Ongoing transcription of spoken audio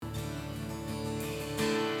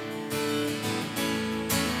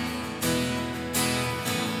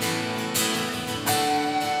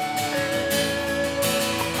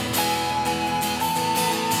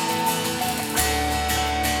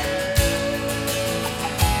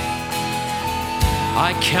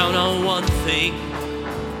I count on one thing.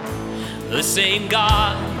 The same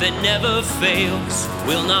God that never fails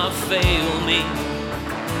will not fail me.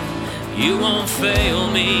 You won't fail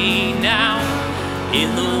me now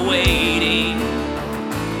in the waiting.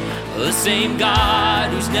 The same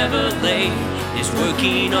God who's never late is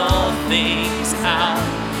working all things out.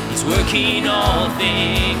 He's working all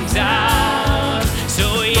things out.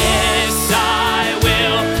 So yes, I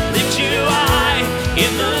will lift you high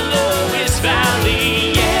in the lowest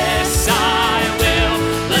valley. Yes, I will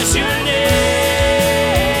bless your name.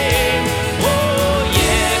 Oh,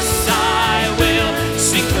 yes, I will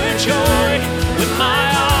sing for joy when my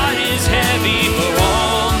heart is heavy for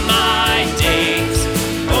all my days.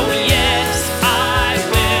 Oh, yes, I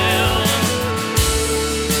will.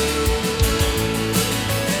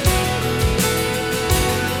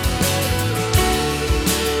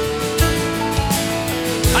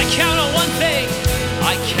 I count on one thing.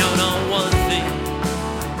 I count on one thing.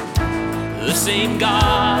 The same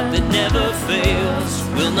God that never fails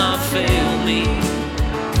will not fail me.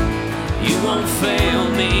 You won't fail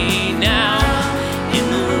me now in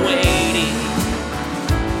the waiting.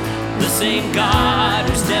 The same God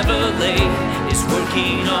who's never late is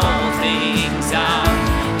working all things out.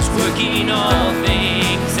 Is working all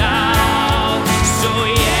things out. So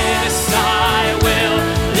yes, I will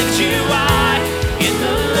lift you high in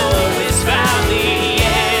the lowest valley.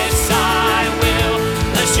 Yes, I will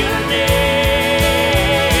bless your name.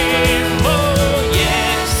 Oh,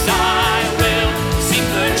 yes, I will sing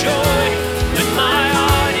for joy when my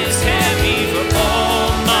heart is heavy for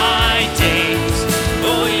all my days.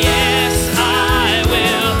 Oh, yes, I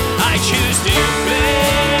will. I choose to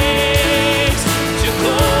praise, to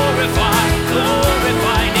glorify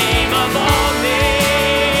name of all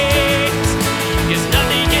names. 'Cause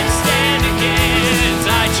nothing can stand against.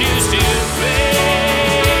 I choose to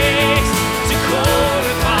praise, to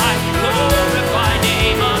glorify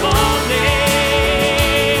name of all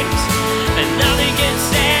names. And nothing can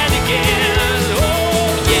stand against. Oh,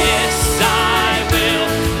 yes, I will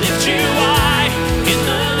lift you high in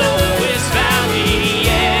the lowest valley.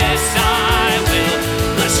 Yes, I will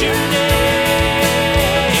bless your name.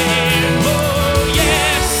 Oh,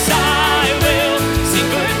 yes, I will sing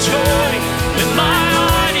for joy when my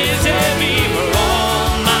heart is heavy for all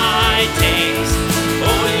my days.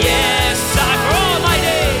 Oh, yes, for all my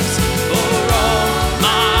days, for all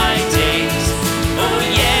my days. Oh,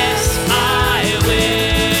 yes, I will.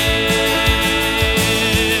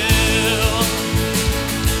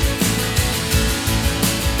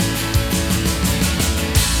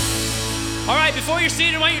 All right, before you're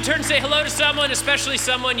seated, why don't you turn and say hello to someone, especially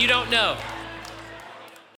someone you don't know.